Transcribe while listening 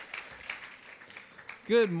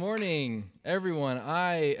Good morning, everyone.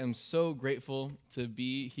 I am so grateful to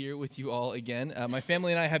be here with you all again. My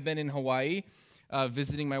family and I have been in Hawaii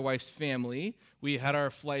visiting my wife's family. We had our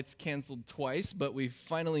flights canceled twice, but we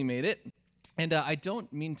finally made it. And I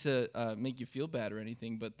don't mean to make you feel bad or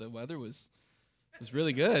anything, but the weather was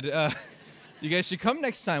really good. You guys should come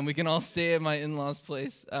next time. We can all stay at my in-laws'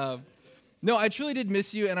 place. No, I truly did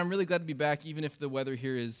miss you, and I'm really glad to be back, even if the weather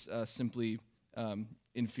here is simply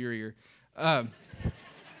inferior.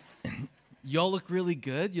 Y'all look really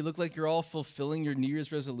good. You look like you're all fulfilling your New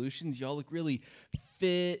Year's resolutions. Y'all look really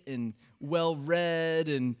fit and well-read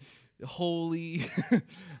and holy.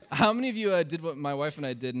 How many of you did what my wife and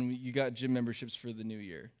I did, and you got gym memberships for the new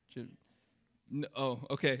year? No, oh,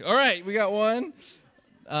 okay. All right, we got one.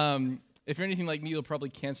 If you're anything like me, you'll probably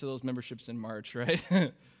cancel those memberships in March, right?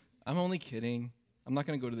 I'm only kidding. I'm not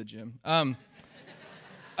going to go to the gym.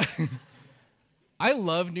 I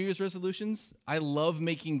love New Year's resolutions. I love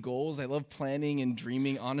making goals. I love planning and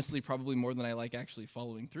dreaming, honestly, probably more than I like actually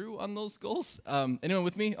following through on those goals. Anyone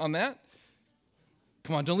with me on that?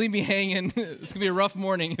 Come on, don't leave me hanging. It's going to be a rough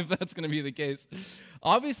morning if that's going to be the case.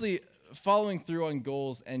 Obviously, following through on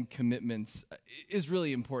goals and commitments is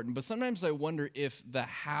really important, but sometimes I wonder if the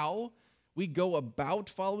how we go about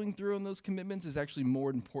following through on those commitments is actually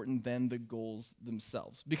more important than the goals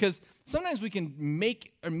themselves. Because sometimes we can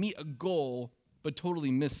make or meet a goal but totally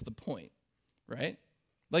miss the point, right?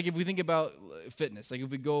 Like if we think about fitness, like if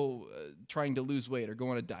we go trying to lose weight or go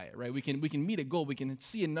on a diet, right? We can meet a goal, we can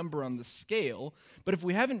see a number on the scale, but if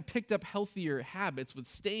we haven't picked up healthier habits with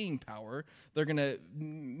staying power, they're going to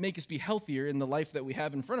make us be healthier in the life that we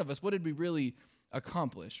have in front of us. What did we really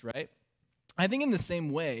accomplish, right? I think in the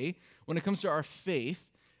same way, when it comes to our faith,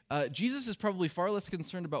 Jesus is probably far less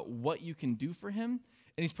concerned about what you can do for him,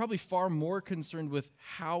 and he's probably far more concerned with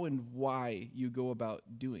how and why you go about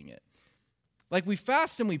doing it. Like we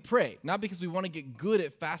fast and we pray, not because we want to get good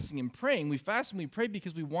at fasting and praying. We fast and we pray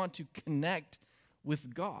because we want to connect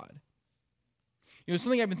with God. You know,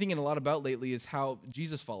 something I've been thinking a lot about lately is how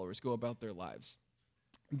Jesus followers go about their lives.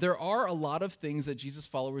 There are a lot of things that Jesus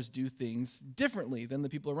followers do things differently than the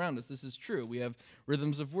people around us. This is true. We have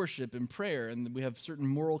rhythms of worship and prayer, and we have certain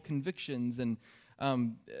moral convictions and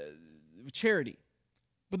charity.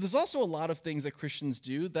 But there's also a lot of things that Christians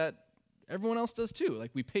do that everyone else does too.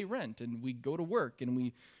 Like we pay rent and we go to work and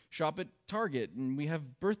we shop at Target and we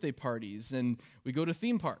have birthday parties and we go to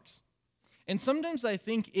theme parks. And sometimes I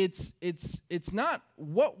think it's not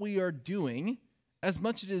what we are doing as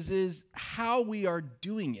much as it is how we are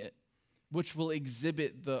doing it, which will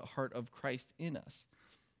exhibit the heart of Christ in us.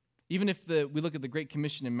 Even if we look at the Great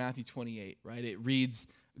Commission in Matthew 28, right? It reads,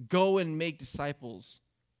 "Go and make disciples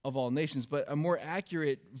of all nations," but a more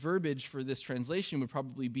accurate verbiage for this translation would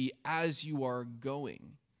probably be, "as you are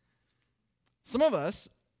going." Some of us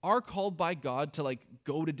are called by God to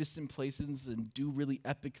go to distant places and do really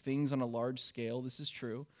epic things on a large scale. This is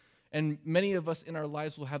true. And many of us in our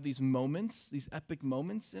lives will have these moments, these epic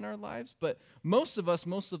moments in our lives, but most of us,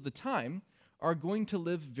 most of the time, are going to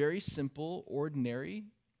live very simple, ordinary,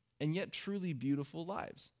 and yet truly beautiful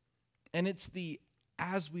lives. And it's the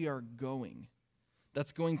 "as we are going"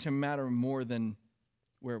 that's going to matter more than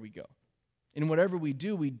where we go. In whatever we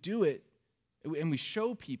do it, and we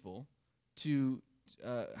show people to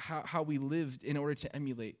how we lived in order to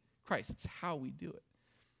emulate Christ. It's how we do it.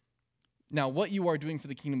 Now, what you are doing for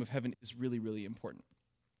the kingdom of heaven is really, really important.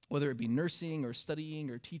 Whether it be nursing or studying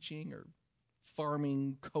or teaching or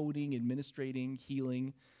farming, coding, administrating,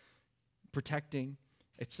 healing, protecting,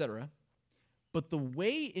 etc. But the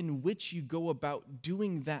way in which you go about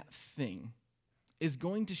doing that thing is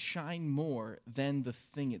going to shine more than the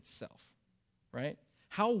thing itself, right?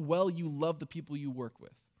 How well you love the people you work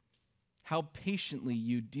with, how patiently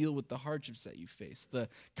you deal with the hardships that you face, the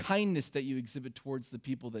kindness that you exhibit towards the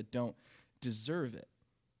people that don't deserve it,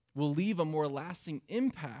 will leave a more lasting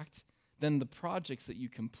impact than the projects that you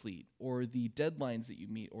complete or the deadlines that you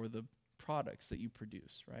meet or the products that you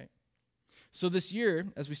produce, right? So this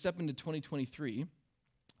year, as we step into 2023,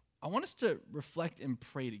 I want us to reflect and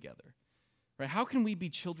pray together. Right? How can we be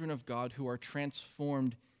children of God who are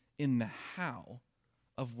transformed in the how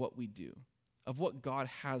of what we do, of what God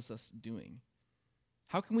has us doing?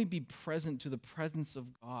 How can we be present to the presence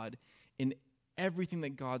of God in everything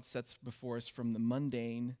that God sets before us, from the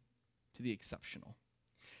mundane to the exceptional?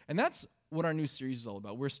 And that's what our new series is all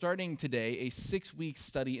about. We're starting today a 6-week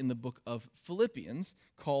study in the book of Philippians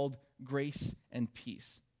called Grace and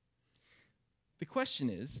Peace. The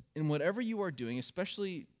question is, in whatever you are doing,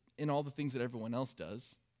 especially in all the things that everyone else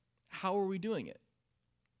does, how are we doing it?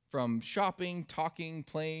 From shopping, talking,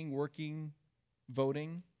 playing, working,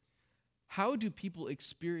 voting, how do people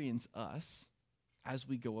experience us as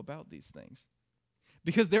we go about these things?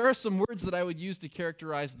 Because there are some words that I would use to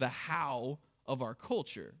characterize the how of our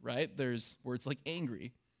culture, right? There's words like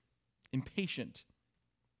angry, impatient,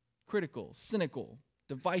 critical, cynical,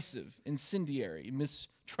 divisive, incendiary,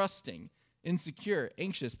 mistrusting, insecure,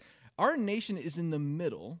 anxious. Our nation is in the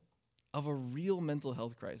middle of a real mental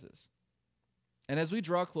health crisis. And as we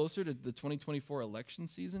draw closer to the 2024 election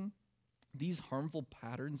season, these harmful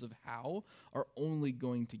patterns of how are only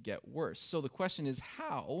going to get worse. So the question is,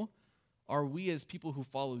 how are we as people who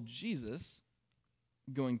follow Jesus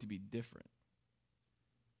going to be different?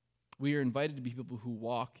 We are invited to be people who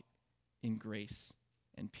walk in grace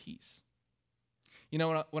and peace. You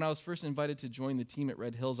know, when I was first invited to join the team at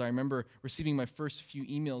Red Hills, I remember receiving my first few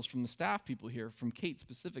emails from the staff people here, from Kate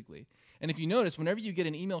specifically. And if you notice, whenever you get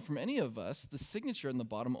an email from any of us, the signature on the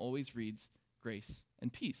bottom always reads, grace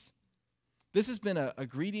and peace. This has been a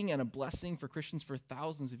greeting and a blessing for Christians for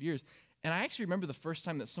thousands of years. And I actually remember the first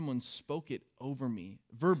time that someone spoke it over me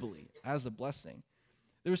verbally as a blessing.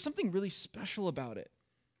 There was something really special about it,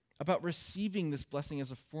 about receiving this blessing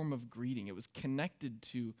as a form of greeting. It was connected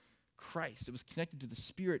to Christ. It was connected to the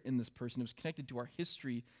Spirit in this person. It was connected to our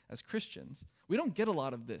history as Christians. We don't get a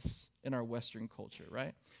lot of this in our Western culture,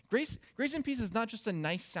 right? Grace and peace is not just a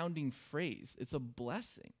nice-sounding phrase. It's a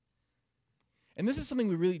blessing. And this is something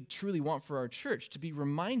we really, truly want for our church, to be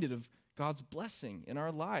reminded of God's blessing in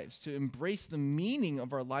our lives, to embrace the meaning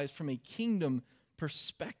of our lives from a kingdom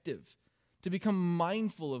perspective, to become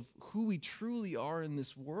mindful of who we truly are in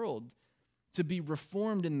this world, to be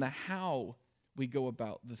reformed in the how we go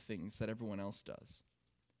about the things that everyone else does,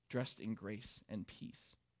 dressed in grace and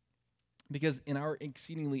peace. Because in our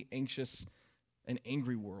exceedingly anxious and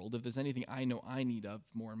angry world, if there's anything I know I need of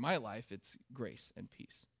more in my life, it's grace and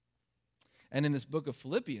peace. And in this book of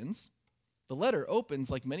Philippians, the letter opens,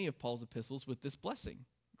 like many of Paul's epistles, with this blessing,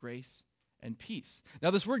 grace and peace.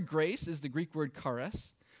 Now, this word grace is the Greek word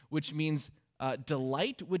charis, which means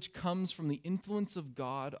delight which comes from the influence of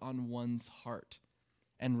God on one's heart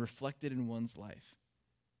and reflected in one's life.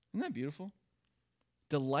 Isn't that beautiful?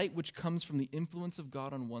 Delight which comes from the influence of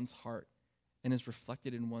God on one's heart and is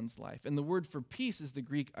reflected in one's life. And the word for peace is the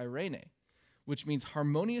Greek eirene, which means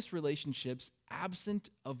harmonious relationships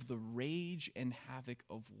absent of the rage and havoc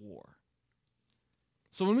of war.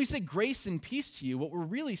 So when we say grace and peace to you, what we're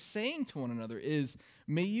really saying to one another is,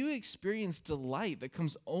 may you experience delight that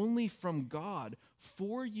comes only from God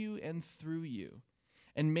for you and through you.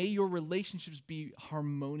 And may your relationships be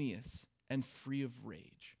harmonious and free of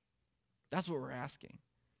rage. That's what we're asking.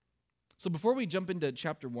 So before we jump into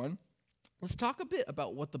chapter 1, let's talk a bit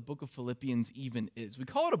about what the book of Philippians even is. We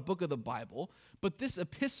call it a book of the Bible, but this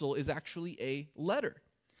epistle is actually a letter.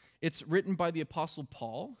 It's written by the Apostle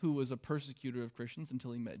Paul, who was a persecutor of Christians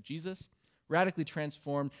until he met Jesus, radically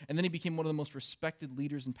transformed, and then he became one of the most respected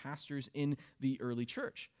leaders and pastors in the early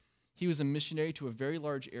church. He was a missionary to a very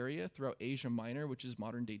large area throughout Asia Minor, which is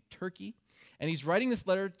modern-day Turkey, and he's writing this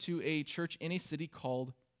letter to a church in a city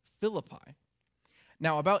called Philippi.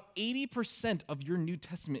 Now, about 80% of your New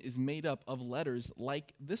Testament is made up of letters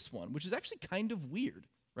like this one, which is actually kind of weird,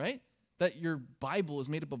 right? That your Bible is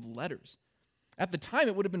made up of letters. At the time,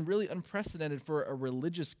 it would have been really unprecedented for a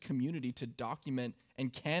religious community to document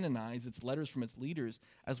and canonize its letters from its leaders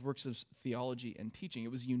as works of theology and teaching.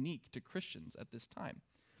 It was unique to Christians at this time.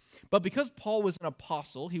 But because Paul was an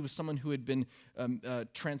apostle, he was someone who had been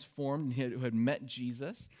transformed, and who had met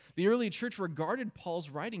Jesus, the early church regarded Paul's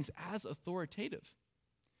writings as authoritative.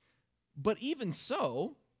 But even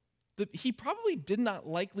so, he probably did not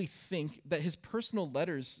likely think that his personal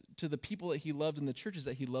letters to the people that he loved and the churches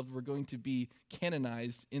that he loved were going to be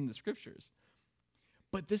canonized in the scriptures.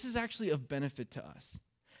 But this is actually of benefit to us,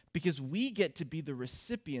 because we get to be the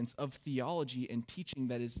recipients of theology and teaching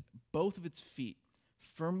that is both of its feet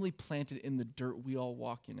firmly planted in the dirt we all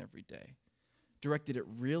walk in every day, directed at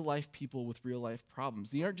real-life people with real-life problems.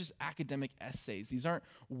 These aren't just academic essays. These aren't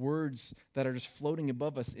words that are just floating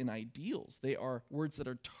above us in ideals. They are words that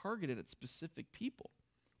are targeted at specific people.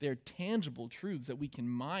 They are tangible truths that we can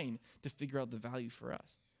mine to figure out the value for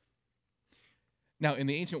us. Now, in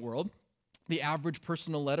the ancient world, the average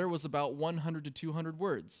personal letter was about 100 to 200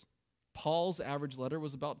 words. Paul's average letter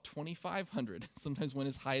was about 2,500, sometimes went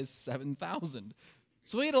as high as 7,000.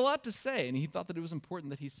 So he had a lot to say, and he thought that it was important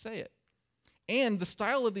that he say it. And the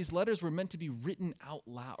style of these letters were meant to be written out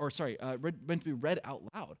loud, meant to be read out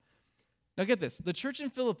loud. Now get this, the church in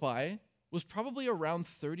Philippi was probably around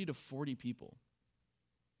 30 to 40 people.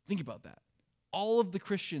 Think about that. All of the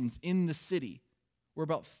Christians in the city were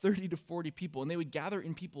about 30 to 40 people, and they would gather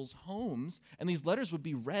in people's homes, and these letters would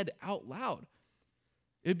be read out loud.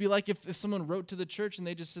 It'd be like if someone wrote to the church and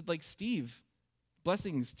they just said, like, Steve,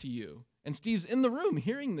 blessings to you. And Steve's in the room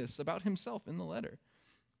hearing this about himself in the letter.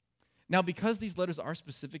 Now, because these letters are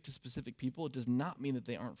specific to specific people, it does not mean that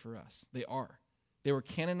they aren't for us. They are. They were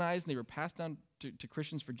canonized and they were passed down to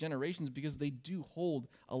Christians for generations because they do hold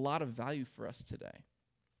a lot of value for us today.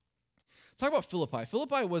 Let's talk about Philippi.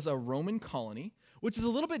 Philippi was a Roman colony, which is a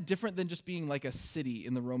little bit different than just being like a city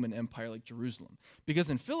in the Roman Empire like Jerusalem. Because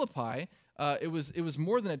in Philippi, it was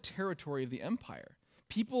more than a territory of the empire.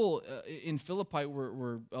 People in Philippi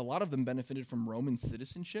were a lot of them benefited from Roman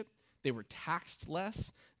citizenship. They were taxed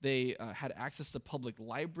less. They had access to public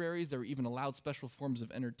libraries. They were even allowed special forms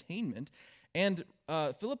of entertainment. And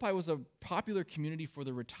Philippi was a popular community for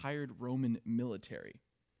the retired Roman military.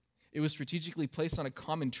 It was strategically placed on a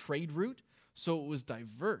common trade route, so it was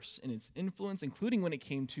diverse in its influence, including when it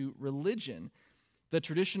came to religion. The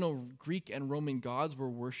traditional Greek and Roman gods were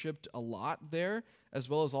worshipped a lot there, as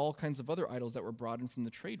well as all kinds of other idols that were brought in from the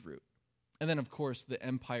trade route. And then, of course, the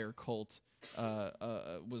empire cult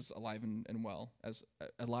was alive and well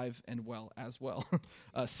as well.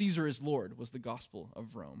 Caesar is Lord was the gospel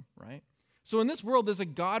of Rome, right? So in this world, there's a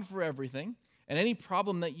God for everything, and any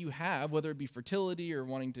problem that you have, whether it be fertility or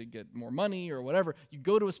wanting to get more money or whatever, you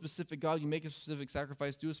go to a specific God, you make a specific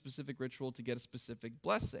sacrifice, do a specific ritual to get a specific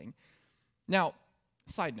blessing. Now,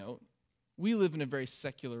 side note, we live in a very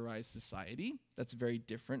secularized society that's very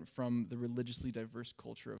different from the religiously diverse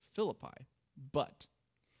culture of Philippi. But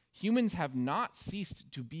humans have not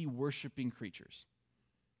ceased to be worshiping creatures.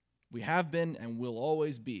 We have been and will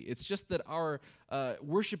always be. It's just that our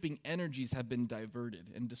worshiping energies have been diverted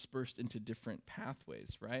and dispersed into different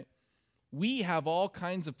pathways, right? We have all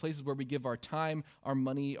kinds of places where we give our time, our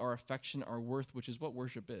money, our affection, our worth, which is what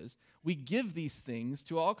worship is. We give these things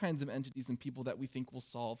to all kinds of entities and people that we think will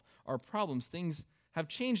solve our problems. Things have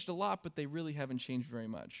changed a lot, but they really haven't changed very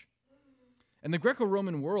much. And the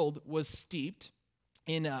Greco-Roman world was steeped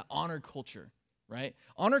in honor culture, right?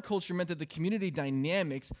 Honor culture meant that the community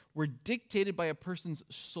dynamics were dictated by a person's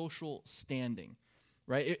social standing,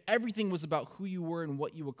 right? Everything was about who you were and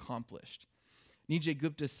what you accomplished. Nijay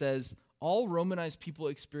Gupta says, all Romanized people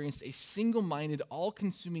experienced a single-minded,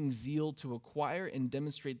 all-consuming zeal to acquire and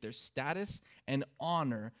demonstrate their status and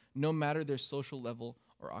honor, no matter their social level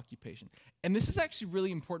or occupation. And this is actually a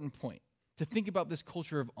really important point, to think about this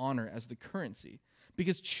culture of honor as the currency,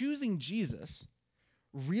 because choosing Jesus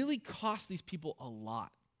really cost these people a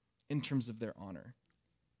lot in terms of their honor.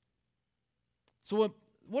 So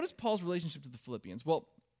what is Paul's relationship to the Philippians? Well,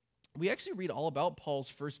 we actually read all about Paul's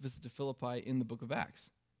first visit to Philippi in the book of Acts.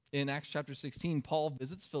 In Acts chapter 16, Paul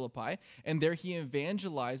visits Philippi, and there he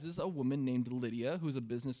evangelizes a woman named Lydia, who's a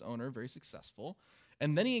business owner, very successful.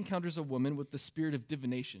 And then he encounters a woman with the spirit of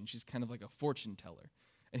divination. She's kind of like a fortune teller.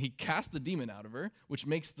 And he casts the demon out of her, which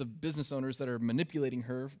makes the business owners that are manipulating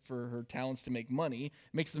her for her talents to make money,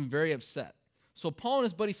 makes them very upset. So Paul and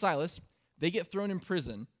his buddy Silas, they get thrown in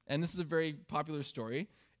prison, and this is a very popular story.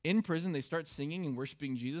 In prison, they start singing and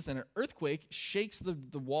worshiping Jesus, and an earthquake shakes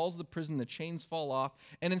the walls of the prison, the chains fall off,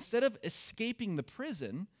 and instead of escaping the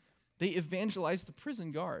prison, they evangelize the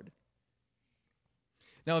prison guard.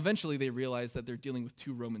 Now, eventually, they realize that they're dealing with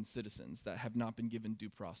two Roman citizens that have not been given due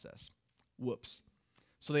process. Whoops.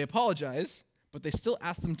 So they apologize, but they still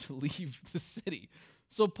ask them to leave the city.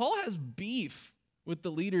 So Paul has beef with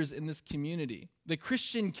the leaders in this community. The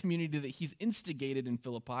Christian community that he's instigated in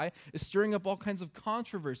Philippi is stirring up all kinds of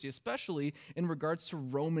controversy, especially in regards to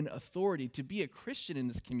Roman authority. To be a Christian in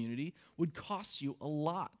this community would cost you a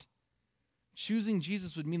lot. Choosing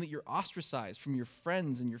Jesus would mean that you're ostracized from your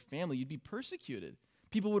friends and your family. You'd be persecuted.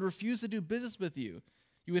 People would refuse to do business with you.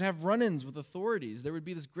 You would have run-ins with authorities. There would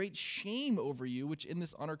be this great shame over you, which in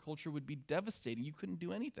this honor culture would be devastating. You couldn't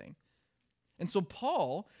do anything. And so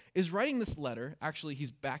Paul is writing this letter. Actually,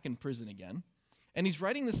 he's back in prison again. And he's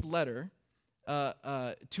writing this letter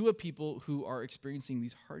to a people who are experiencing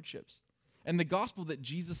these hardships. And the gospel that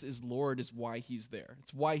Jesus is Lord is why he's there.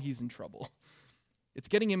 It's why he's in trouble. It's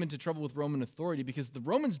getting him into trouble with Roman authority because the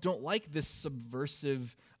Romans don't like this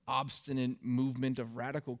subversive, obstinate movement of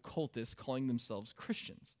radical cultists calling themselves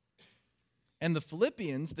Christians. And the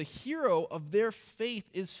Philippians, the hero of their faith,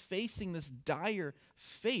 is facing this dire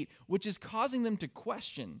fate, which is causing them to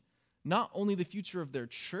question not only the future of their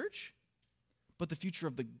church, but the future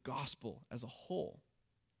of the gospel as a whole.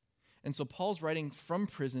 And so Paul's writing from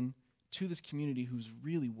prison to this community who's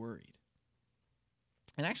really worried.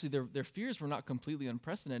 And actually, their fears were not completely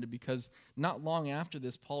unprecedented because not long after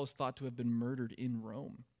this, Paul is thought to have been murdered in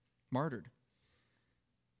Rome, martyred.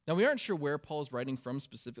 Now, we aren't sure where Paul is writing from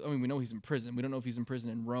specifically. I mean, we know he's in prison. We don't know if he's in prison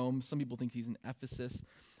in Rome. Some people think he's in Ephesus.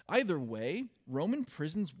 Either way, Roman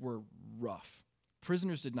prisons were rough.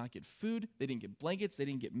 Prisoners did not get food, they didn't get blankets, they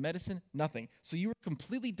didn't get medicine, nothing. So you were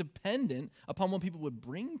completely dependent upon what people would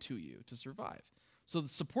bring to you to survive. So the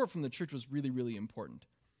support from the church was really, really important.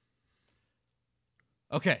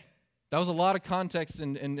 Okay, that was a lot of context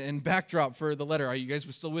and backdrop for the letter. Are you guys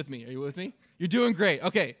still with me? Are you with me? You're doing great.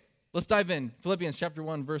 Okay, let's dive in. Philippians chapter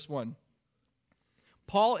 1, verse 1.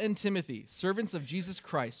 Paul and Timothy, servants of Jesus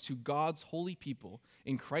Christ, to God's holy people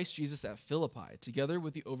in Christ Jesus at Philippi, together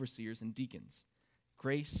with the overseers and deacons.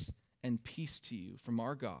 Grace and peace to you from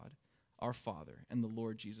our God, our Father, and the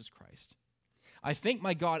Lord Jesus Christ. I thank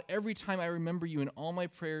my God every time I remember you in all my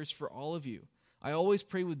prayers for all of you. I always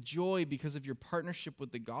pray with joy because of your partnership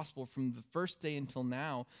with the gospel from the first day until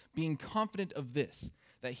now, being confident of this,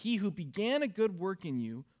 that he who began a good work in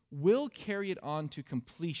you will carry it on to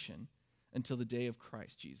completion until the day of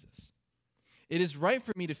Christ Jesus. It is right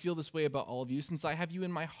for me to feel this way about all of you, since I have you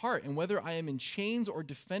in my heart, and whether I am in chains or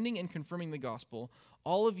defending and confirming the gospel,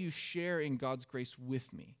 all of you share in God's grace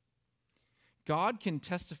with me. God can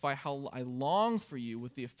testify how I long for you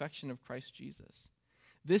with the affection of Christ Jesus.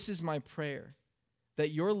 This is my prayer,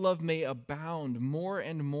 that your love may abound more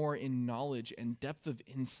and more in knowledge and depth of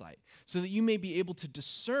insight, so that you may be able to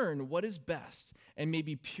discern what is best and may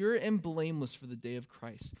be pure and blameless for the day of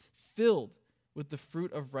Christ, filled with the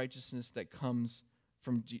fruit of righteousness that comes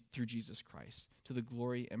through Jesus Christ, to the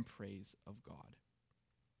glory and praise of God.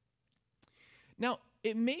 Now,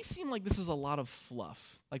 it may seem like this is a lot of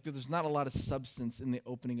fluff, like that there's not a lot of substance in the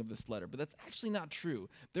opening of this letter, but that's actually not true.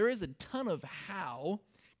 There is a ton of how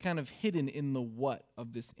kind of hidden in the what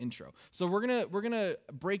of this intro. So we're gonna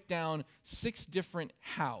break down 6 different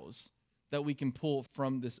hows that we can pull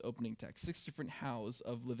from this opening text, 6 different hows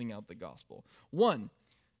of living out the gospel. 1,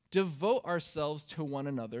 devote ourselves to one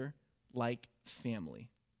another like family.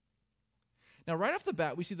 Now, right off the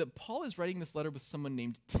bat, we see that Paul is writing this letter with someone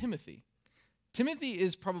named Timothy. Timothy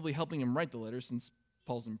is probably helping him write the letter since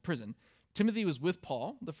Paul's in prison. Timothy was with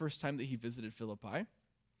Paul the first time that he visited Philippi,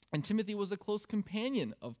 and Timothy was a close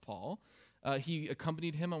companion of Paul. He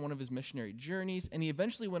accompanied him on one of his missionary journeys, and he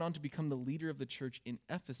eventually went on to become the leader of the church in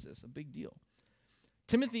Ephesus, a big deal.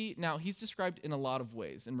 Timothy, now, he's described in a lot of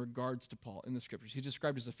ways in regards to Paul in the scriptures. He's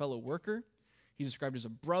described as a fellow worker. He's described as a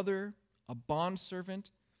brother, a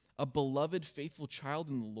bondservant, a beloved, faithful child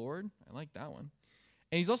in the Lord. I like that one.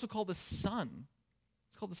 And he's also called a son.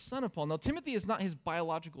 He's called the son of Paul. Now, Timothy is not his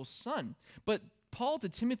biological son, but Paul to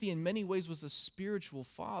Timothy in many ways was a spiritual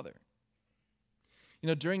father. You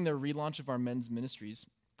know, during the relaunch of our men's ministries,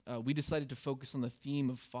 we decided to focus on the theme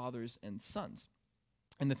of fathers and sons.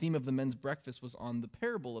 And the theme of the men's breakfast was on the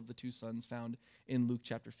parable of the 2 sons found in Luke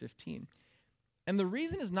chapter 15. And the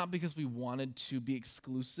reason is not because we wanted to be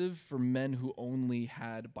exclusive for men who only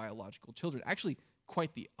had biological children. Actually,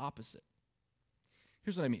 quite the opposite.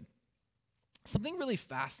 Here's what I mean. Something really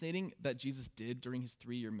fascinating that Jesus did during his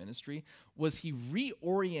 3-year ministry was he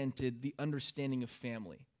reoriented the understanding of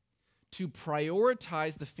family to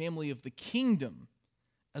prioritize the family of the kingdom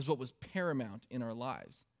as what was paramount in our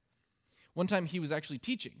lives. One time he was actually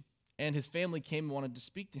teaching, and his family came and wanted to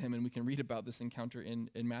speak to him, and we can read about this encounter in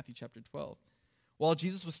Matthew chapter 12. While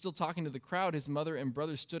Jesus was still talking to the crowd, his mother and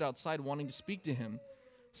brothers stood outside wanting to speak to him.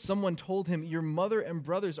 Someone told him, "Your mother and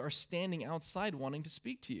brothers are standing outside wanting to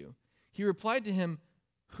speak to you." He replied to him,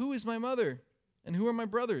 "Who is my mother, and who are my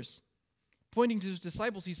brothers?" Pointing to his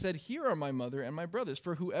disciples, he said, "Here are my mother and my brothers,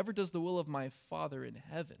 for whoever does the will of my Father in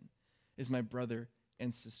heaven is my brother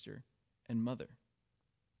and sister and mother."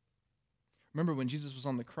 Remember, when Jesus was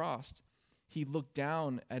on the cross, he looked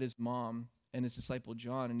down at his mom and his disciple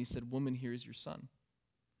John, and he said, "Woman, here is your son."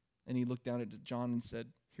 And he looked down at John and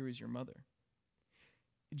said, "Here is your mother."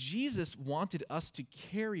 Jesus wanted us to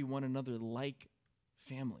carry one another like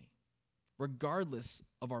family, regardless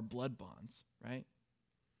of our blood bonds, right?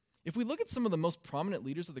 If we look at some of the most prominent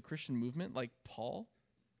leaders of the Christian movement, like Paul,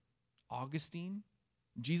 Augustine,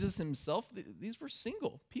 Jesus himself, these were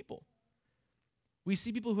single people. We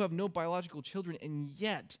see people who have no biological children, and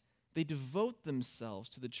yet they devote themselves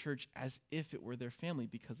to the church as if it were their family,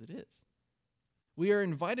 because it is. We are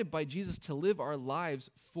invited by Jesus to live our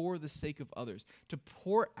lives for the sake of others, to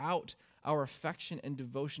pour out our affection and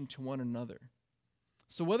devotion to one another.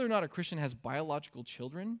 So whether or not a Christian has biological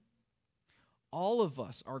children, all of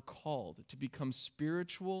us are called to become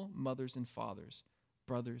spiritual mothers and fathers,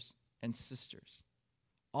 brothers and sisters.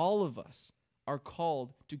 All of us are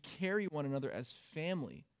called to carry one another as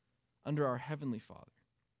family under our Heavenly Father.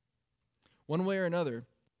 One way or another,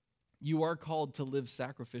 you are called to live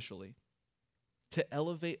sacrificially, to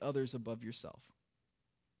elevate others above yourself.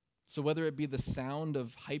 So whether it be the sound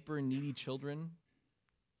of hyper needy children,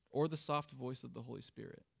 or the soft voice of the Holy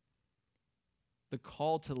Spirit. The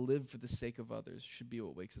call to live for the sake of others should be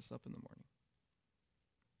what wakes us up in the morning.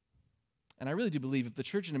 And I really do believe if the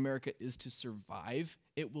church in America is to survive,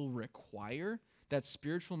 it will require that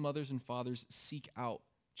spiritual mothers and fathers seek out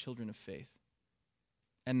children of faith,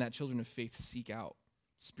 and that children of faith seek out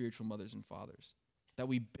spiritual mothers and fathers, that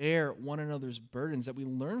we bear one another's burdens, that we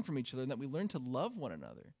learn from each other, and that we learn to love one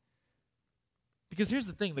another. Because here's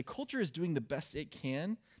the thing, the culture is doing the best it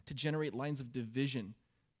can to generate lines of division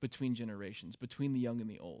between generations, between the young and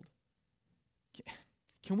the old.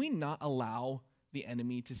 Can we not allow the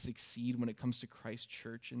enemy to succeed when it comes to Christ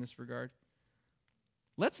Church in this regard?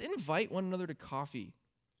 Let's invite one another to coffee.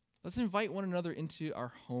 Let's invite one another into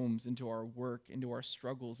our homes, into our work, into our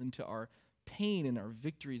struggles, into our pain and our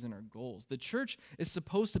victories and our goals. The church is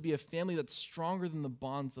supposed to be a family that's stronger than the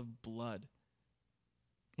bonds of blood.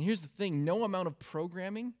 And here's the thing, no amount of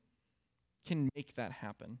programming can make that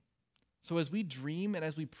happen. So as we dream and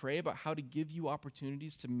as we pray about how to give you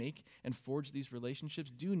opportunities to make and forge these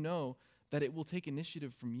relationships, do know that it will take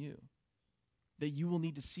initiative from you, that you will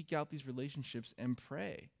need to seek out these relationships and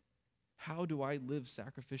pray, how do I live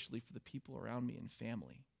sacrificially for the people around me and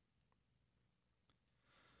family?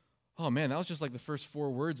 Oh man, that was just like the first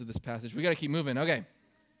 4 words of this passage. We got to keep moving. Okay.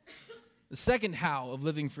 The second how of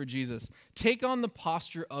living for Jesus, take on the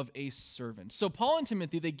posture of a servant. So Paul and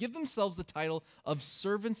Timothy, they give themselves the title of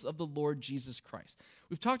servants of the Lord Jesus Christ.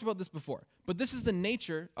 We've talked about this before, but this is the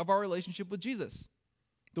nature of our relationship with Jesus.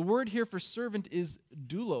 The word here for servant is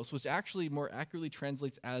doulos, which actually more accurately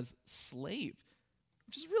translates as slave,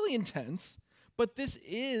 which is really intense. But this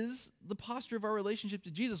is the posture of our relationship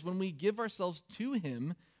to Jesus. When we give ourselves to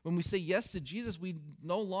him, when we say yes to Jesus, we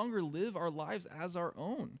no longer live our lives as our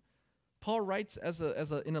own. Paul writes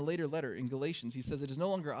in a later letter in Galatians, he says, it is no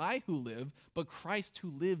longer I who live, but Christ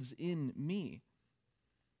who lives in me.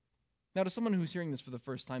 Now, to someone who's hearing this for the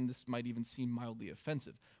first time, this might even seem mildly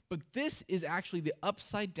offensive. But this is actually the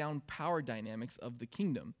upside-down power dynamics of the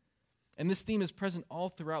kingdom. And this theme is present all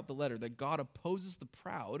throughout the letter, that God opposes the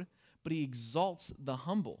proud, but he exalts the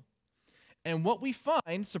humble. And what we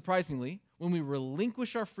find, surprisingly, when we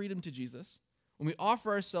relinquish our freedom to Jesus, when we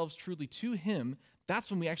offer ourselves truly to him, that's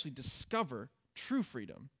when we actually discover true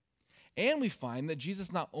freedom. And we find that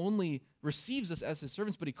Jesus not only receives us as his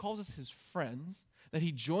servants, but he calls us his friends, that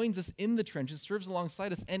he joins us in the trenches, serves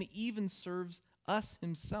alongside us, and even serves us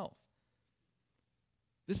himself.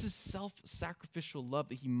 This is self-sacrificial love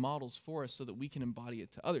that he models for us so that we can embody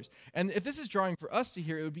it to others. And if this is jarring for us to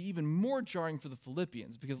hear, it would be even more jarring for the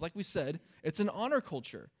Philippians, because like we said, it's an honor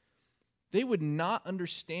culture. They would not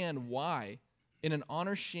understand why, in an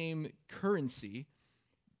honor-shame currency,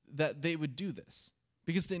 that they would do this.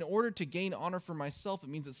 Because in order to gain honor for myself, it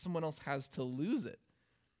means that someone else has to lose it.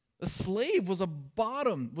 A slave was the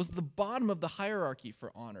bottom of the hierarchy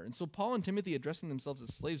for honor. And so Paul and Timothy addressing themselves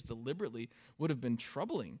as slaves deliberately would have been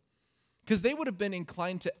troubling, because they would have been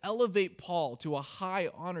inclined to elevate Paul to a high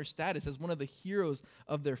honor status as one of the heroes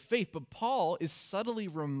of their faith. But Paul is subtly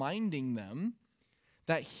reminding them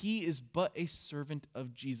that he is but a servant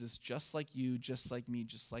of Jesus, just like you, just like me,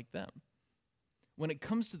 just like them. When it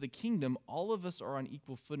comes to the kingdom, all of us are on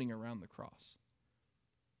equal footing around the cross.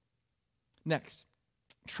 Next,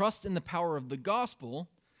 trust in the power of the gospel,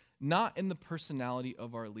 not in the personality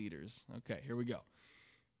of our leaders. Okay, here we go.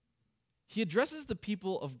 He addresses the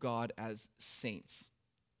people of God as saints,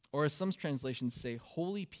 or as some translations say,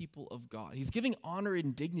 holy people of God. He's giving honor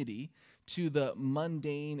and dignity to the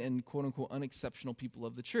mundane and quote-unquote unexceptional people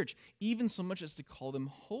of the church, even so much as to call them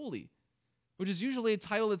holy, which is usually a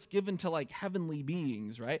title that's given to like heavenly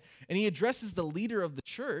beings, right? And he addresses the leader of the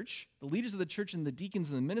church, the leaders of the church and the deacons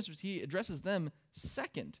and the ministers, he addresses them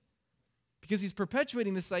second, because he's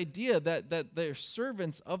perpetuating this idea that they're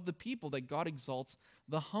servants of the people, that God exalts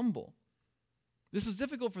the humble. This is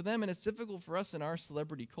difficult for them, and it's difficult for us in our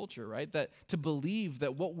celebrity culture, right? That to believe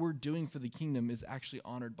that what we're doing for the kingdom is actually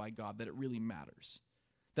honored by God, that it really matters,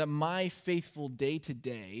 that my faithful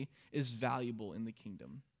day-to-day is valuable in the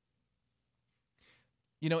kingdom.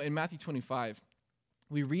 You know, in Matthew 25,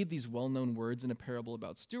 we read these well-known words in a parable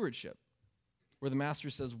about stewardship, where the master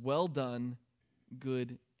says, well done,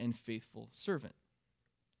 good and faithful servant.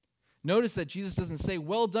 Notice that Jesus doesn't say,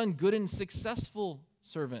 well done, good and successful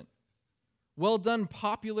servant. Well done,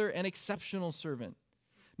 popular and exceptional servant.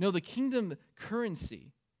 No, the kingdom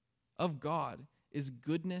currency of God is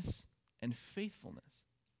goodness and faithfulness.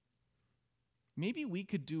 Maybe we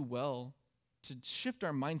could do well to shift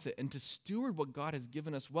our mindset and to steward what God has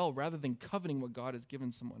given us well, rather than coveting what God has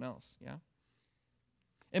given someone else, yeah?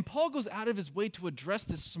 And Paul goes out of his way to address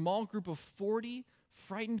this small group of 40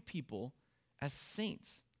 frightened people as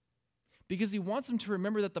saints. because he wants them to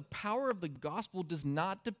remember that the power of the gospel does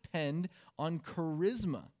not depend on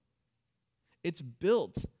charisma. It's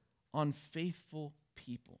built on faithful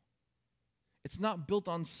people. It's not built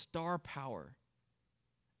on star power.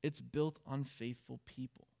 It's built on faithful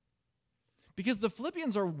people. Because the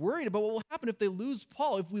Philippians are worried about what will happen if they lose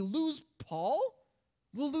Paul. If we lose Paul,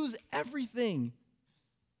 we'll lose everything.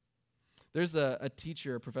 There's a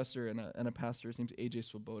teacher, a professor, and a pastor. His name's A.J.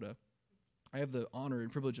 Swoboda. I have the honor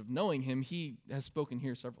and privilege of knowing him. He has spoken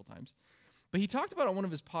here several times. But he talked about on one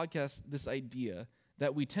of his podcasts this idea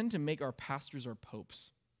that we tend to make our pastors our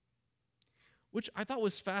popes, which I thought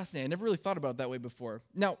was fascinating. I never really thought about it that way before.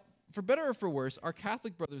 Now, for better or for worse, our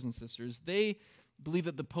Catholic brothers and sisters, they believe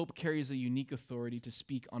that the Pope carries a unique authority to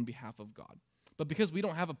speak on behalf of God. But because we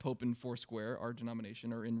don't have a Pope in Foursquare, our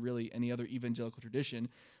denomination, or in really any other evangelical tradition,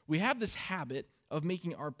 we have this habit of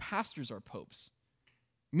making our pastors our popes,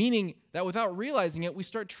 meaning that without realizing it, we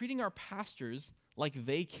start treating our pastors like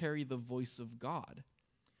they carry the voice of God.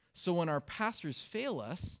 So when our pastors fail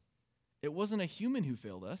us, it wasn't a human who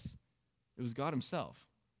failed us, it was God himself.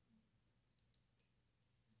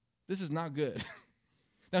 This is not good.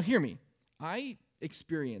 Now hear me. I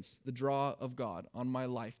experienced the draw of God on my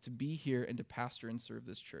life to be here and to pastor and serve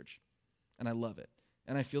this church. And I love it.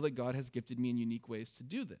 And I feel that God has gifted me in unique ways to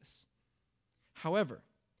do this. However,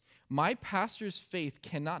 my pastor's faith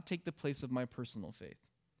cannot take the place of my personal faith.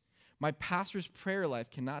 My pastor's prayer life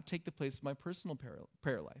cannot take the place of my personal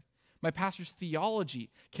prayer life. My pastor's theology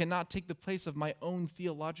cannot take the place of my own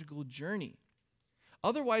theological journey.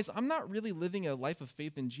 Otherwise, I'm not really living a life of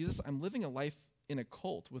faith in Jesus. I'm living a life in a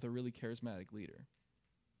cult with a really charismatic leader,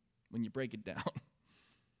 when you break it down.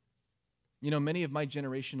 You know, many of my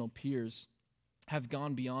generational peers have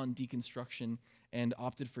gone beyond deconstruction and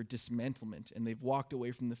opted for dismantlement, and they've walked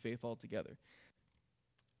away from the faith altogether.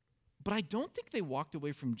 But I don't think they walked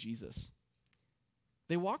away from Jesus.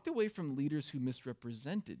 They walked away from leaders who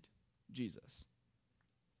misrepresented Jesus.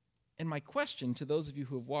 And my question to those of you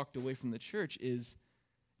who have walked away from the church is,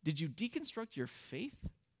 did you deconstruct your faith,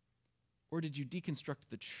 or did you deconstruct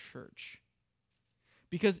the church?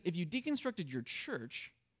 Because if you deconstructed your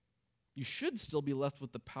church, you should still be left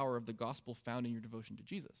with the power of the gospel found in your devotion to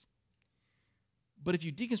Jesus. But if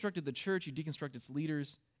you deconstructed the church, you deconstruct its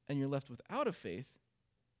leaders, and you're left without a faith,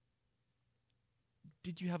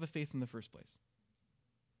 did you have a faith in the first place?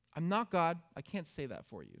 I'm not God. I can't say that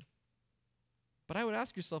for you. But I would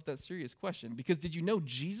ask yourself that serious question, because did you know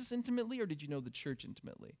Jesus intimately, or did you know the church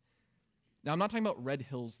intimately? Now, I'm not talking about Red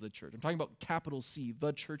Hills, the church. I'm talking about capital C,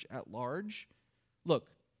 the church at large. Look,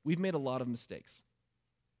 we've made a lot of mistakes,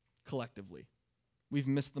 collectively. We've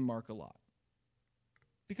missed the mark a lot.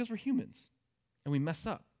 Because we're humans, and we mess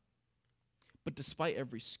up. But despite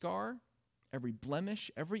every scar, every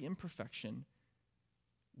blemish, every imperfection,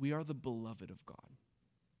 we are the beloved of God.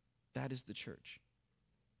 That is the church.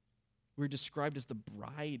 We're described as the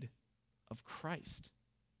bride of Christ.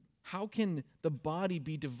 How can the body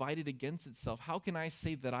be divided against itself? How can I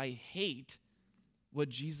say that I hate what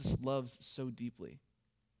Jesus loves so deeply?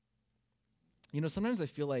 You know, sometimes I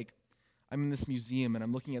feel like I'm in this museum and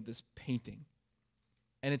I'm looking at this painting,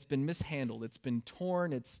 and it's been mishandled. It's been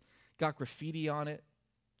torn. It's got graffiti on it.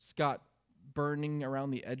 It's got burning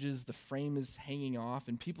around the edges. The frame is hanging off,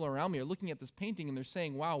 and people around me are looking at this painting and they're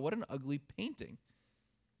saying, wow, what an ugly painting.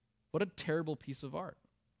 What a terrible piece of art.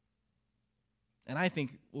 And I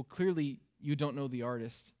think, well, clearly you don't know the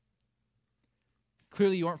artist.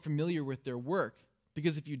 Clearly you aren't familiar with their work,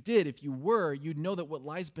 because if you did, if you were, you'd know that what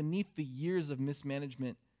lies beneath the years of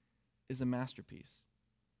mismanagement is a masterpiece.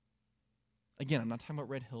 Again, I'm not talking about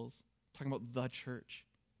Red Hills. I'm talking about the church.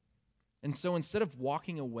 And so instead of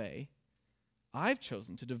walking away, I've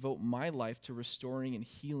chosen to devote my life to restoring and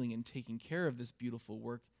healing and taking care of this beautiful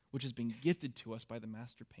work, which has been gifted to us by the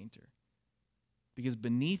master painter. Because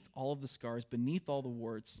beneath all of the scars, beneath all the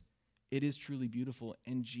warts, it is truly beautiful,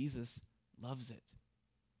 and Jesus loves it,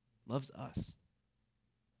 loves us.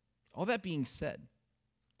 All that being said,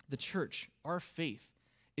 the church, our faith,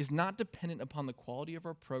 is not dependent upon the quality of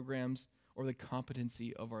our programs or the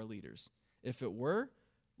competency of our leaders. If it were,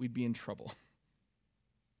 we'd be in trouble.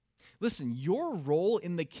 Listen, your role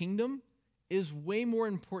in the kingdom is way more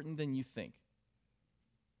important than you think.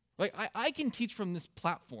 Like, I can teach from this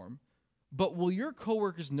platform, but will your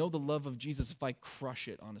coworkers know the love of Jesus if I crush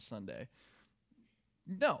it on a Sunday?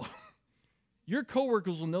 No. Your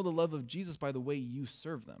coworkers will know the love of Jesus by the way you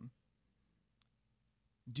serve them.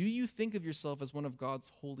 Do you think of yourself as one of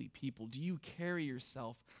God's holy people? Do you carry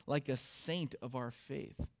yourself like a saint of our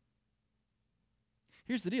faith?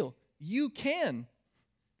 Here's the deal. You can,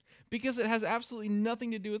 because it has absolutely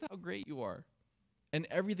nothing to do with how great you are. and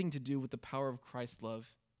everything to do with the power of Christ's love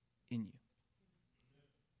in you.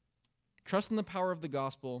 Trust in the power of the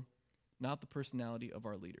gospel, not the personality of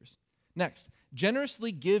our leaders. Next,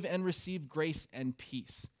 generously give and receive grace and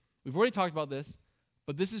peace. We've already talked about this,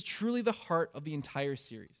 but this is truly the heart of the entire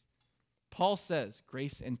series. Paul says,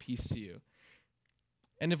 grace and peace to you.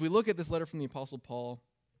 And if we look at this letter from the Apostle Paul,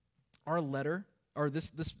 our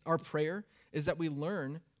prayer is that we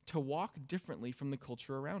learn to walk differently from the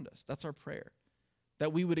culture around us. That's our prayer.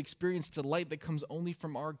 That we would experience delight that comes only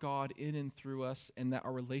from our God in and through us, and that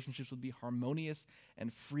our relationships would be harmonious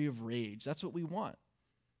and free of rage. That's what we want.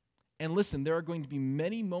 And listen, there are going to be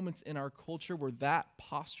many moments in our culture where that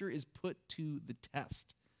posture is put to the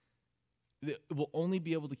test. It will only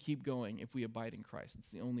be able to keep going if we abide in Christ. It's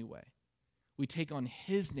the only way. We take on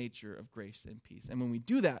his nature of grace and peace. And when we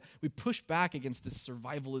do that, we push back against this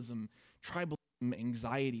survivalism, tribalism,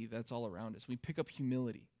 anxiety that's all around us. We pick up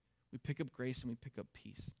humility. We pick up grace and we pick up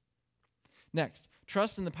peace. Next,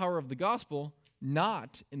 trust in the power of the gospel,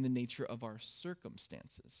 not in the nature of our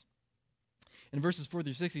circumstances. In verses 4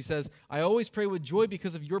 through 6, he says, I always pray with joy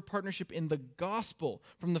because of your partnership in the gospel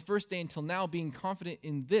from the first day until now, being confident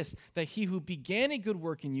in this, that he who began a good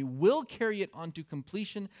work in you will carry it on to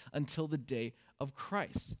completion until the day of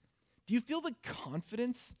Christ. Do you feel the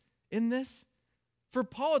confidence in this? For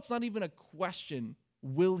Paul, it's not even a question,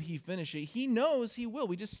 will he finish it? He knows he will.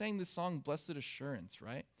 We just sang this song, Blessed Assurance,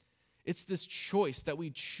 right? It's this choice that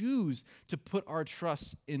we choose to put our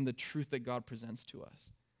trust in the truth that God presents to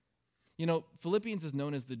us. You know, Philippians is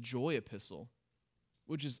known as the joy epistle,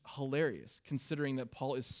 which is hilarious, considering that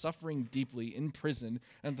Paul is suffering deeply in prison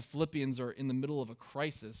and the Philippians are in the middle of a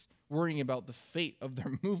crisis, worrying about the fate of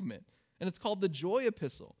their movement. And it's called the joy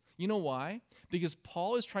epistle. You know why? Because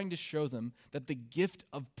Paul is trying to show them that the gift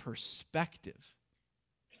of perspective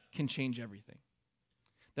can change everything.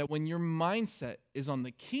 That when your mindset is on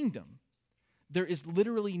the kingdom, there is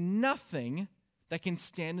literally nothing that can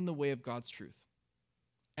stand in the way of God's truth.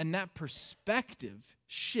 And that perspective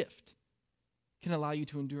shift can allow you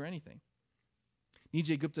to endure anything.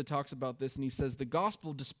 Nijay Gupta talks about this, and he says, the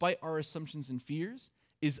gospel, despite our assumptions and fears,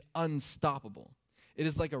 is unstoppable. It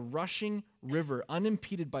is like a rushing river,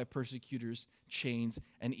 unimpeded by persecutors, chains,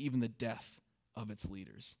 and even the death of its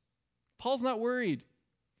leaders. Paul's not worried.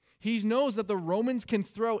 He knows that the Romans can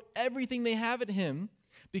throw everything they have at him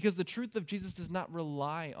because the truth of Jesus does not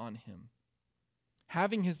rely on him.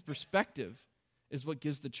 Having his perspective is what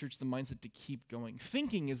gives the church the mindset to keep going.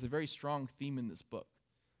 Thinking is a very strong theme in this book.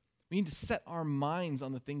 We need to set our minds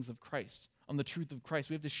on the things of Christ, on the truth of Christ.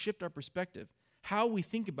 We have to shift our perspective. How we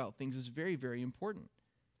think about things is very, very important.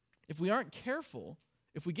 If we aren't careful,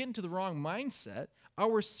 if we get into the wrong mindset,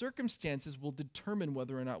 our circumstances will determine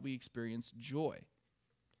whether or not we experience joy.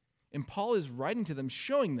 And Paul is writing to them,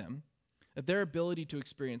 showing them that their ability to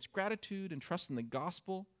experience gratitude and trust in the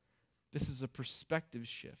gospel, this is a perspective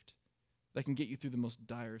shift that can get you through the most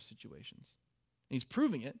dire situations. And he's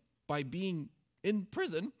proving it by being in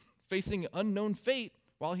prison, facing unknown fate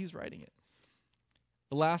while he's writing it.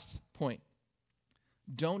 The last point,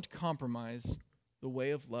 don't compromise the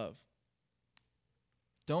way of love.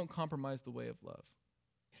 Don't compromise the way of love.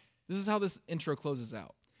 This is how this intro closes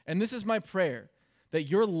out. And this is my prayer, that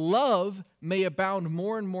your love may abound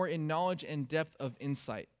more and more in knowledge and depth of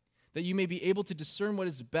insight, that you may be able to discern what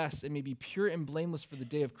is best and may be pure and blameless for the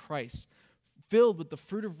day of Christ, filled with the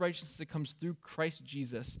fruit of righteousness that comes through Christ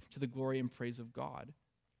Jesus to the glory and praise of God.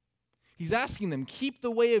 He's asking them, keep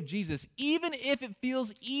the way of Jesus, even if it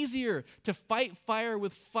feels easier to fight fire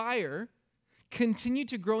with fire, continue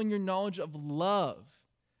to grow in your knowledge of love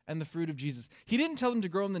and the fruit of Jesus. He didn't tell them to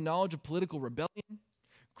grow in the knowledge of political rebellion,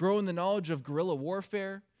 grow in the knowledge of guerrilla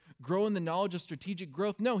warfare, grow in the knowledge of strategic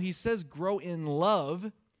growth. No, he says grow in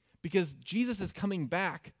love because Jesus is coming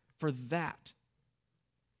back for that.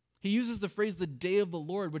 He uses the phrase the day of the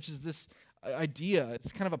Lord, which is this idea,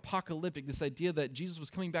 it's kind of apocalyptic, this idea that Jesus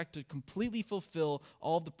was coming back to completely fulfill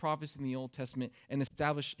all of the prophets in the Old Testament and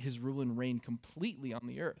establish his rule and reign completely on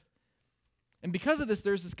the earth. And because of this,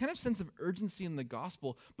 there's this kind of sense of urgency in the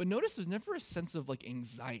gospel, but notice there's never a sense of like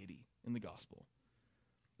anxiety in the gospel.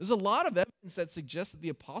 There's a lot of evidence that suggests that the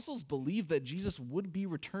apostles believed that Jesus would be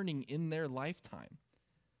returning in their lifetime.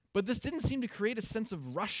 But this didn't seem to create a sense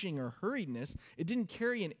of rushing or hurriedness. It didn't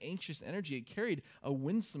carry an anxious energy. It carried a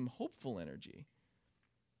winsome, hopeful energy.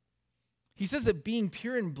 He says that being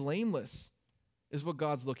pure and blameless is what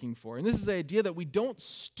God's looking for. And this is the idea that we don't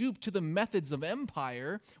stoop to the methods of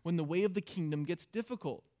empire when the way of the kingdom gets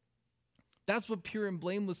difficult. That's what pure and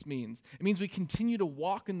blameless means. It means we continue to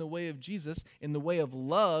walk in the way of Jesus, in the way of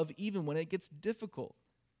love, even when it gets difficult.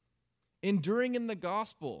 Enduring in the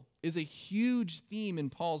gospel is a huge theme in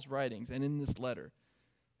Paul's writings and in this letter.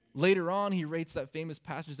 Later on, he writes that famous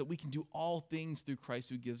passage that we can do all things through Christ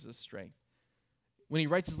who gives us strength. When he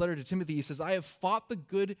writes his letter to Timothy, he says, I have fought the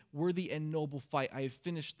good, worthy, and noble fight. I have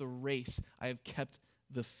finished the race. I have kept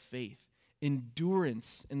the faith.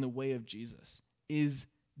 Endurance in the way of Jesus is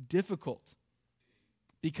difficult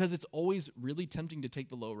because it's always really tempting to take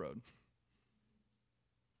the low road.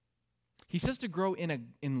 He says to grow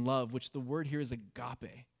in love, which the word here is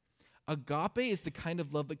agape. Agape is the kind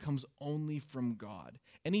of love that comes only from God.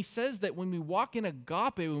 And he says that when we walk in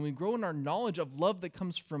agape, when we grow in our knowledge of love that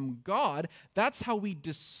comes from God, that's how we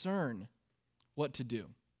discern what to do.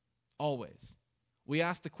 Always. We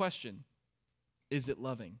ask the question, is it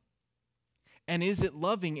loving? And is it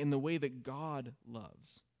loving in the way that God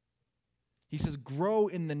loves? He says, grow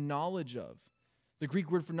in the knowledge of. The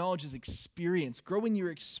Greek word for knowledge is experience. Grow in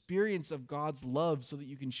your experience of God's love so that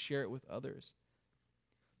you can share it with others.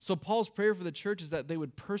 So Paul's prayer for the church is that they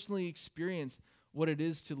would personally experience what it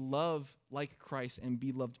is to love like Christ and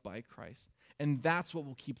be loved by Christ. And that's what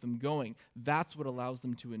will keep them going. That's what allows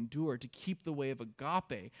them to endure, to keep the way of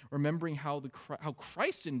agape, remembering how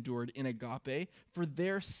Christ endured in agape for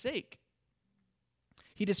their sake.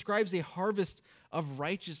 He describes a harvest of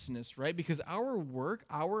righteousness, right? Because our work,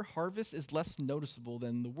 our harvest is less noticeable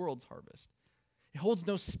than the world's harvest. It holds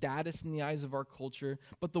no status in the eyes of our culture,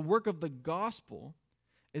 but the work of the gospel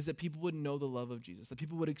is that people would know the love of Jesus, that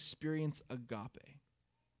people would experience agape.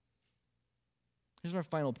 Here's our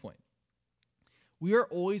final point. We are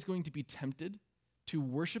always going to be tempted to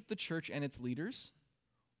worship the church and its leaders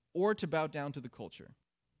or to bow down to the culture.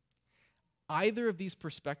 In either of these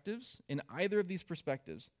perspectives,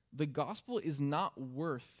 the gospel is not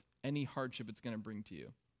worth any hardship it's going to bring to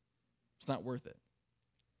you. It's not worth it.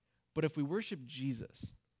 But if we worship Jesus,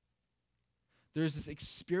 there's this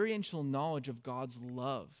experiential knowledge of God's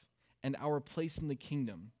love and our place in the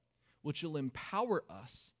kingdom, which will empower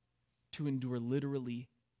us to endure literally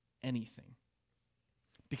anything.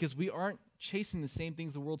 Because we aren't chasing the same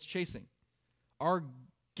things the world's chasing. Our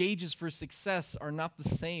gauges for success are not the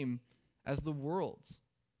same as the world's.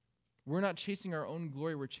 We're not chasing our own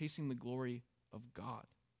glory, we're chasing the glory of God.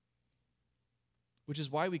 Which is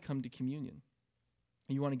why we come to communion.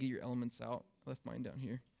 And you want to get your elements out? I left mine down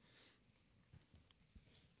here.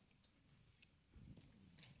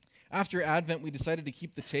 After Advent, we decided to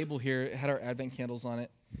keep the table here. It had our Advent candles on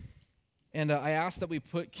it. And I asked that we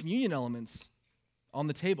put communion elements on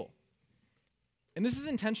the table. And this is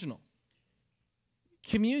intentional.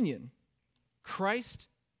 Communion, Christ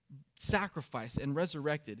sacrificed and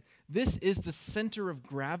resurrected. This is the center of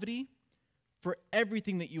gravity for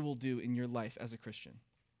everything that you will do in your life as a Christian.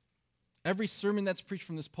 Every sermon that's preached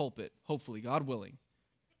from this pulpit, hopefully, God willing,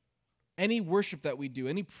 any worship that we do,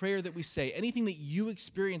 any prayer that we say, anything that you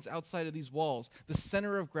experience outside of these walls, the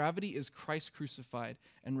center of gravity is Christ crucified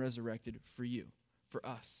and resurrected for you, for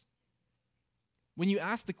us. When you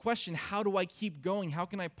ask the question, how do I keep going? How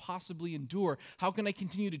can I possibly endure? How can I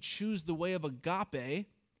continue to choose the way of agape,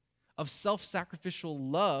 of self-sacrificial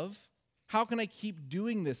love? How can I keep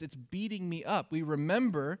doing this? It's beating me up. We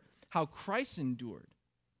remember how Christ endured,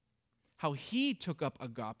 how he took up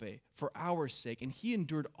agape for our sake, and he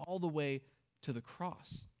endured all the way to the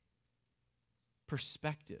cross.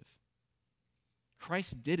 Perspective.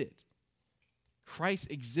 Christ did it. Christ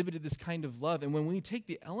exhibited this kind of love. And when we take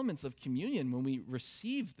the elements of communion, when we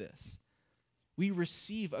receive this, we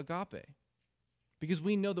receive agape. Because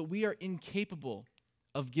we know that we are incapable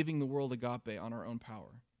of giving the world agape on our own power.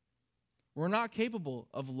 We're not capable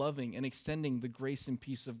of loving and extending the grace and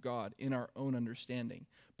peace of God in our own understanding,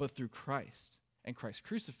 but through Christ and Christ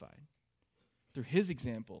crucified, through his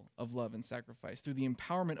example of love and sacrifice, through the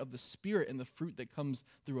empowerment of the Spirit and the fruit that comes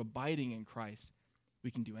through abiding in Christ,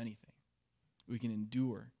 we can do anything. We can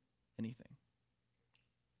endure anything.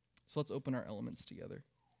 So let's open our elements together.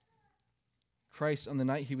 Christ, on the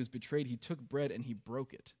night he was betrayed, he took bread and he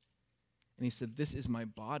broke it. And he said, "This is my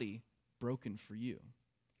body broken for you.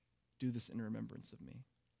 Do this in remembrance of me."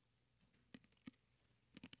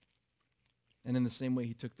 And in the same way,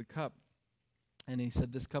 he took the cup and he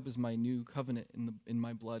said, "This cup is my new covenant in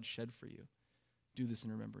my blood shed for you. Do this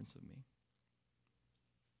in remembrance of me."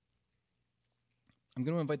 I'm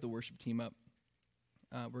going to invite the worship team up.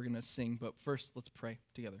 We're going to sing, but first, let's pray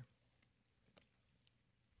together.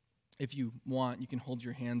 If you want, you can hold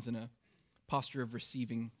your hands in a posture of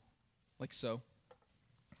receiving, like so.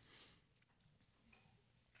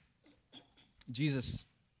 Jesus,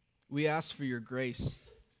 we ask for your grace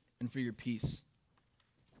and for your peace.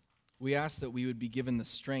 We ask that we would be given the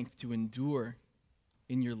strength to endure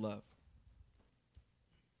in your love.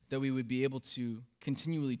 that we would be able to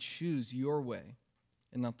continually choose your way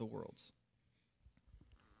and not the world's.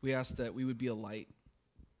 We ask that we would be a light,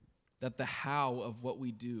 that the how of what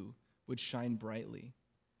we do would shine brightly,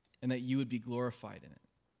 and that you would be glorified in it.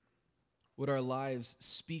 Would our lives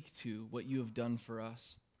speak to what you have done for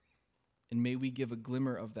us? And may we give a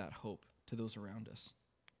glimmer of that hope to those around us.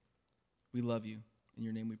 We love you. In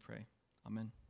your name we pray. Amen.